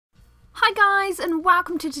Hi guys, and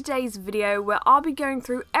welcome to today's video where I'll be going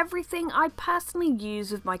through everything I personally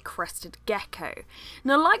use with my Crested Gecko.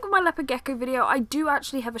 Now, like with my Leopard Gecko video, I do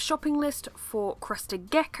actually have a shopping list for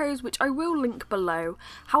Crested Geckos, which I will link below.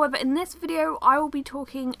 However, in this video, I will be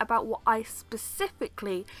talking about what I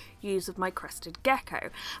specifically use with my Crested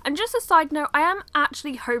Gecko. And just a side note, I am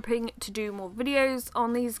actually hoping to do more videos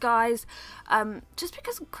on these guys, just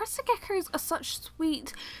because Crested Geckos are such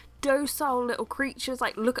sweet, docile little creatures.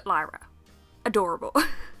 Like, look at Lyra. Adorable.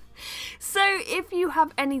 So if you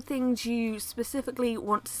have any things you specifically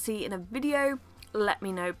want to see in a video, let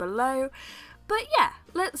me know below. But yeah,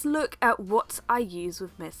 let's look at what I use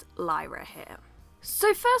with Miss Lyra here.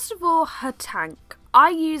 So first of all, her tank.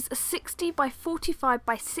 I use a 60 by 45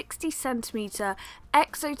 by 60 centimeter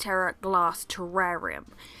Exoterra glass terrarium.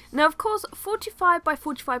 Now of course 45 by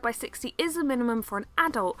 45 by 60 is a minimum for an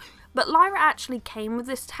adult, but Lyra actually came with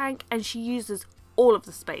this tank and she uses all of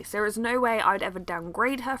the space. There is no way I'd ever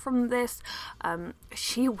downgrade her from this.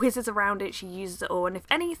 She whizzes around it, she uses it all, and if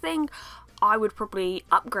anything, I would probably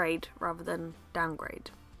upgrade rather than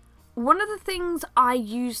downgrade. One of the things I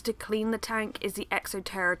use to clean the tank is the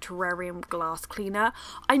Exoterra Terrarium Glass Cleaner.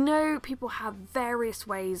 I know people have various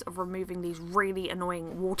ways of removing these really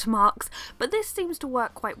annoying watermarks, but this seems to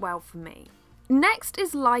work quite well for me. Next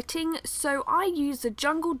is lighting, so I use the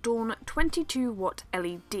Jungle Dawn 22 watt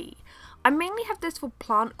LED. I mainly have this for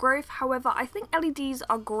plant growth, however I think LEDs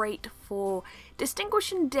are great for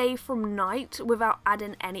distinguishing day from night without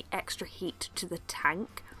adding any extra heat to the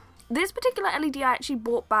tank. This particular LED I actually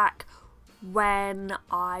bought back when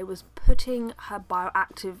I was putting her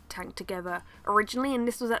bioactive tank together originally, and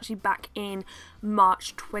this was actually back in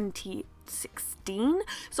March 2016.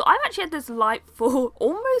 So I've actually had this light for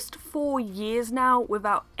almost 4 years now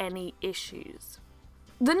without any issues.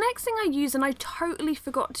 The next thing I use, and I totally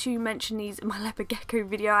forgot to mention these in my Leopard Gecko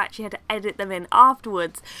video, I actually had to edit them in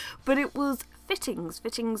afterwards, but it was fittings.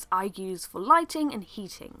 Fittings I use for lighting and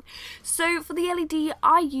heating. So for the LED,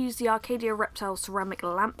 I use the Arcadia Reptile ceramic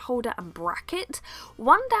lamp holder and bracket.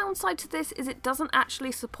 One downside to this is it doesn't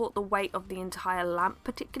actually support the weight of the entire lamp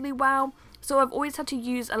particularly well, so I've always had to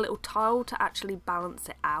use a little tile to actually balance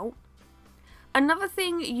it out. Another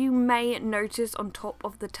thing you may notice on top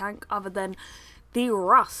of the tank, other than the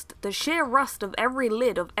rust, the sheer rust of every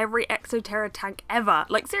lid of every Exoterra tank ever.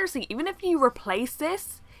 Like seriously, even if you replace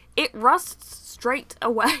this, it rusts straight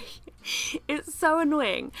away. It's so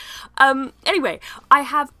annoying. Anyway, I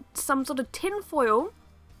have some sort of tin foil.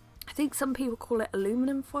 I think some people call it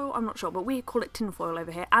aluminum foil, I'm not sure, but we call it tin foil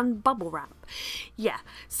over here, and bubble wrap. Yeah,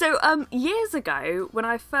 so years ago, when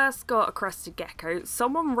I first got a Crested Gecko,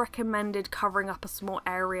 someone recommended covering up a small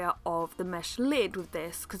area of the mesh lid with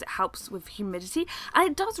this because it helps with humidity, and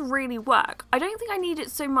it does really work. I don't think I need it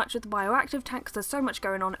so much with the bioactive tank because there's so much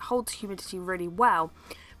going on, it holds humidity really well.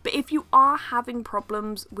 But if you are having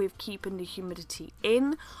problems with keeping the humidity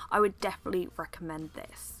in, I would definitely recommend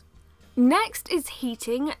this. Next is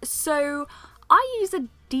heating, so I use a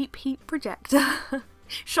deep heat projector.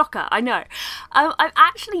 Shocker, I know. I've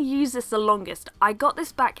actually used this the longest. I got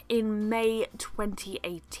this back in May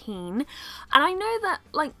 2018, and I know that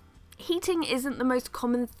like heating isn't the most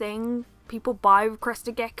common thing people buy with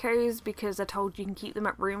Crested Geckos because they're told you can keep them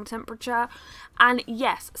at room temperature. And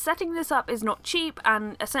yes, setting this up is not cheap,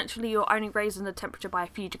 and essentially you're only raising the temperature by a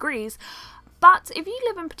few degrees. But if you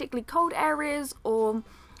live in particularly cold areas, or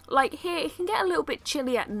like here, it can get a little bit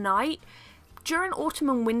chilly at night. During autumn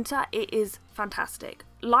and winter, it is fantastic.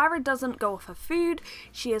 Lyra doesn't go off her food.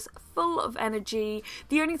 She is full of energy.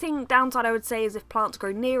 The only thing downside I would say is if plants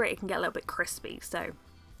grow near it, it can get a little bit crispy. So,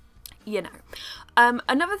 you know.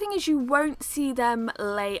 Another thing is you won't see them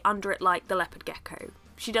lay under it like the Leopard Gecko.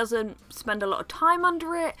 She doesn't spend a lot of time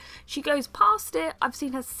under it. She goes past it. I've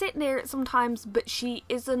seen her sit near it sometimes, but she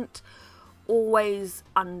isn't always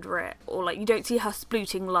under it, or like you don't see her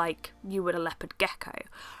splooting like you would a Leopard Gecko.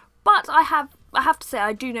 But I have to say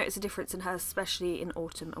I do notice a difference in her, especially in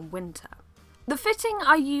autumn and winter. The fitting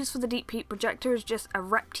I use for the deep heat projector is just a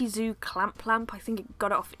Reptizoo clamp lamp. I think it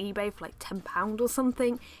got it off eBay for like £10 or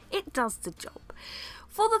something. It does the job.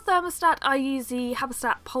 For the thermostat, I use the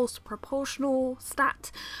Habitat Pulse Proportional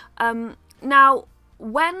Stat. Now,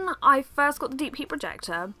 when I first got the deep heat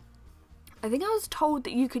projector, I think I was told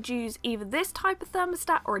that you could use either this type of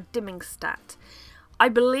thermostat or a dimming stat. I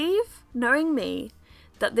believe, knowing me,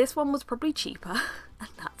 that this one was probably cheaper, and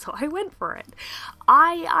that's why I went for it.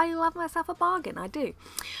 I love myself a bargain, I do.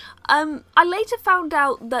 I later found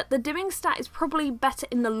out that the dimming stat is probably better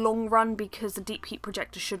in the long run because the deep heat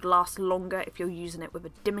projector should last longer if you're using it with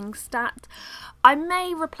a dimming stat. I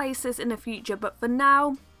may replace this in the future, but for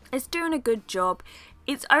now, it's doing a good job.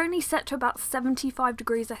 It's only set to about 75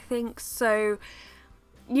 degrees, I think, so,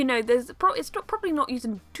 you know, it's probably not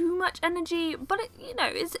using too much energy, but it, you know,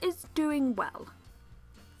 it's doing well.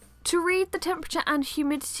 To read the temperature and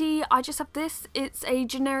humidity, I just have this. It's a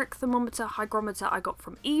generic thermometer hygrometer I got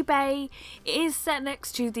from eBay. It is set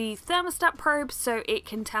next to the thermostat probe, so it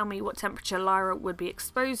can tell me what temperature Lyra would be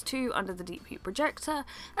exposed to under the deep heat projector,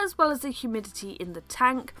 as well as the humidity in the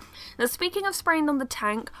tank. Now, speaking of spraying on the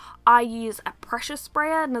tank, I use a pressure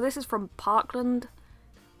sprayer. Now, this is from Parkland.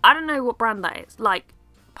 I don't know what brand that is, like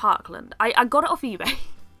Parkland. I got it off eBay.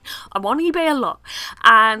 I'm on eBay a lot,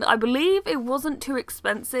 and I believe it wasn't too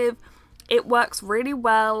expensive. It works really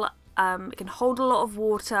well. It can hold a lot of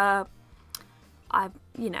water.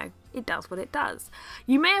 You know, it does what it does.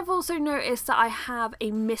 You may have also noticed that I have a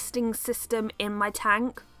misting system in my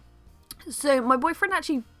tank. So my boyfriend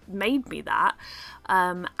actually made me that,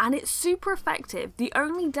 and it's super effective. The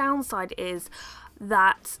only downside is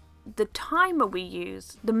that the timer we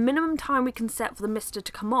use, the minimum time we can set for the mister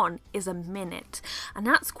to come on is a minute, and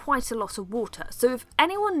that's quite a lot of water. So if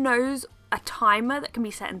anyone knows a timer that can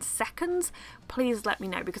be set in seconds, please let me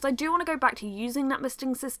know, because I do want to go back to using that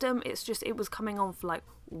misting system. It's just, it was coming on for like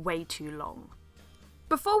way too long.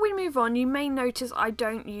 Before we move on, you may notice I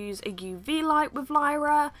don't use a UV light with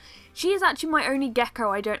Lyra. She is actually my only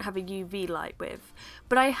gecko I don't have a UV light with,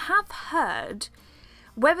 but I have heard,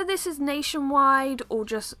 whether this is nationwide or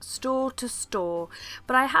just store to store,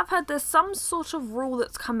 but I have heard there's some sort of rule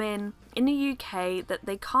that's come in the UK that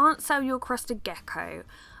they can't sell your crested gecko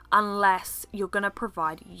unless you're going to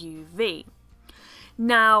provide UV.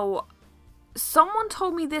 Now, someone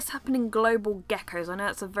told me this happened in Global Geckos. I know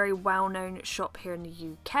it's a very well-known shop here in the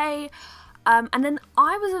UK. And then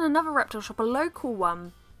I was in another reptile shop, a local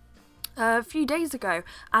one, a few days ago,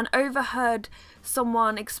 and overheard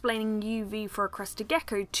someone explaining UV for a crested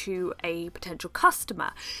gecko to a potential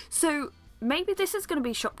customer. So maybe this is going to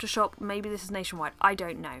be shop to shop, maybe this is nationwide, I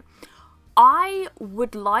don't know. I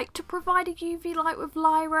would like to provide a UV light with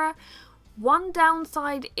Lyra. One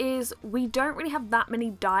downside is we don't really have that many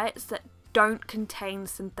diets that don't contain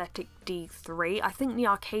synthetic D3. I think the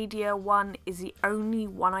Arcadia one is the only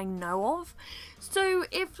one I know of. So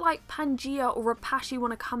if like Pangea or Reptile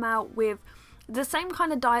want to come out with the same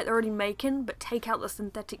kind of diet they're already making, but take out the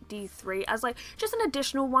synthetic D3 as like just an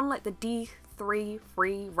additional one, like the D3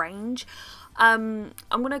 free range, I'm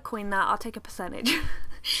gonna coin that. I'll take a percentage.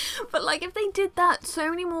 But like if they did that,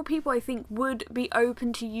 so many more people I think would be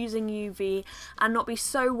open to using UV and not be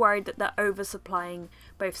so worried that they're oversupplying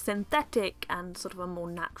both synthetic and sort of a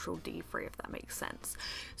more natural D3, if that makes sense.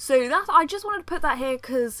 So that's, I just wanted to put that here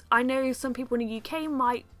because I know some people in the UK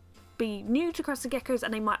might be new to crested geckos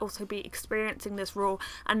and they might also be experiencing this rule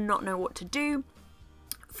and not know what to do.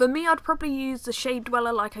 For me, I'd probably use the shade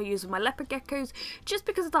dweller like I use with my leopard geckos, just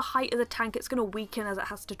because of the height of the tank. It's going to weaken as it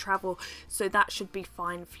has to travel, so that should be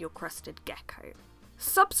fine for your crested gecko.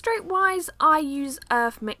 Substrate wise, I use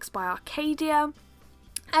Earth Mix by Arcadia.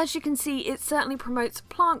 As you can see, it certainly promotes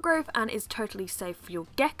plant growth and is totally safe for your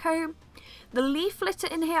gecko. The leaf litter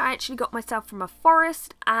in here I actually got myself from a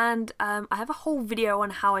forest, and I have a whole video on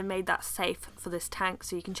how I made that safe for this tank,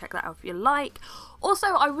 so you can check that out if you like. Also,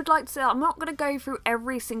 I would like to say I'm not going to go through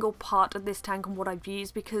every single part of this tank and what I've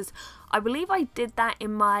used, because I believe I did that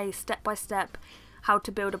in my step-by-step how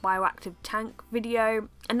to build a bioactive tank video,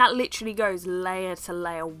 and that literally goes layer to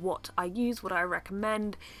layer what I use, what I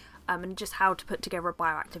recommend, and just how to put together a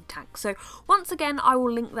bioactive tank. So once again, I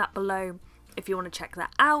will link that below if you want to check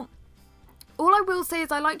that out. All I will say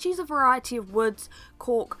is I like to use a variety of woods,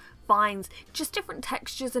 cork, vines, just different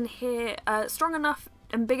textures in here, strong enough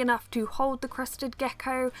and big enough to hold the crested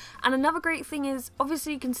gecko. And another great thing is,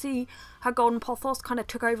 obviously you can see her golden pothos kind of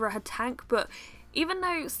took over her tank, but even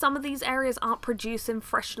though some of these areas aren't producing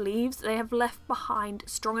fresh leaves, they have left behind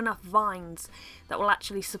strong enough vines that will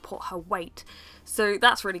actually support her weight. So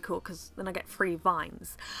that's really cool, because then I get free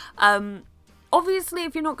vines. Obviously,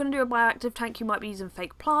 if you're not going to do a bioactive tank, you might be using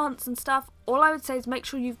fake plants and stuff. All I would say is make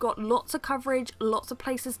sure you've got lots of coverage, lots of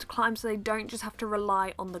places to climb so they don't just have to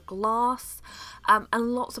rely on the glass, and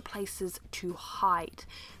lots of places to hide.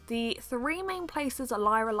 The three main places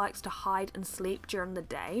Lyra likes to hide and sleep during the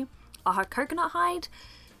day are her coconut hide,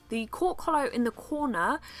 the cork hollow in the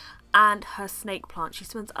corner, and her snake plant. She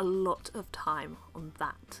spends a lot of time on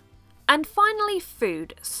that. And finally,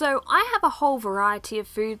 food. So I have a whole variety of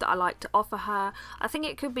food that I like to offer her. I think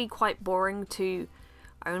it could be quite boring to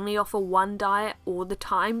only offer one diet all the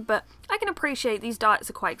time, but I can appreciate these diets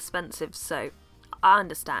are quite expensive, so I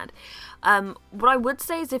understand. What I would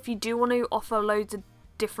say is if you do want to offer loads of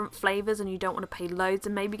different flavours and you don't want to pay loads,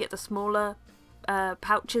 and maybe get the smaller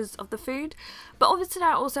pouches of the food. But obviously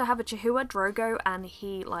I also have a Chihuahua Drogo, and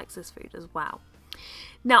he likes this food as well.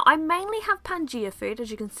 Now, I mainly have Pangea food,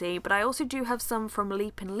 as you can see, but I also do have some from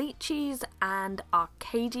Leap and Leeches and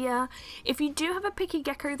Arcadia. If you do have a picky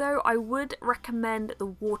gecko though, I would recommend the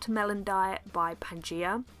watermelon diet by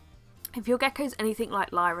Pangea. If your gecko's anything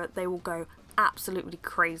like Lyra, they will go absolutely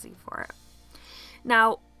crazy for it.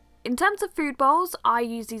 Now, in terms of food bowls, I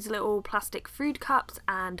use these little plastic food cups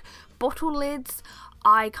and bottle lids.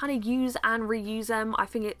 I kind of use and reuse them. I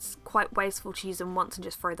think it's quite wasteful to use them once and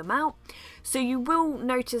just throw them out. So you will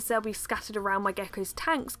notice they'll be scattered around my gecko's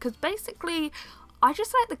tanks, because basically I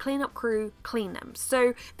just let the cleanup crew clean them.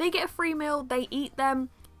 So they get a free meal, they eat them,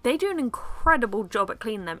 they do an incredible job at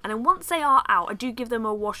cleaning them, and then once they are out, I do give them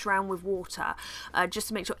a wash around with water just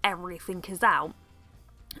to make sure everything is out.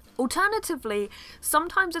 Alternatively,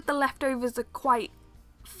 sometimes if the leftovers are quite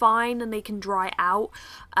fine and they can dry out,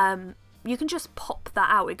 you can just pop that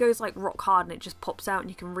out. It goes like rock hard and it just pops out and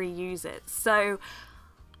you can reuse it. So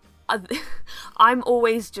I'm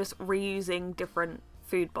always just reusing different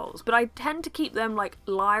food bowls, but I tend to keep them like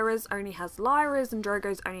Lyra's only has Lyra's and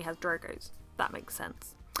Drogo's only has Drogo's. That makes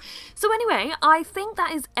sense. So anyway, I think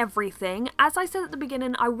that is everything. As I said at the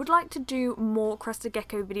beginning, I would like to do more Crested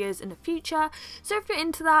Gecko videos in the future, so if you're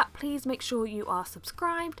into that, please make sure you are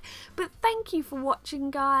subscribed. But thank you for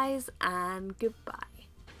watching, guys, and goodbye.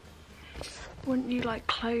 Wouldn't you like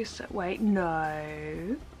closer? Wait,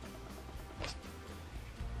 no.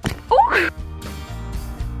 Oh!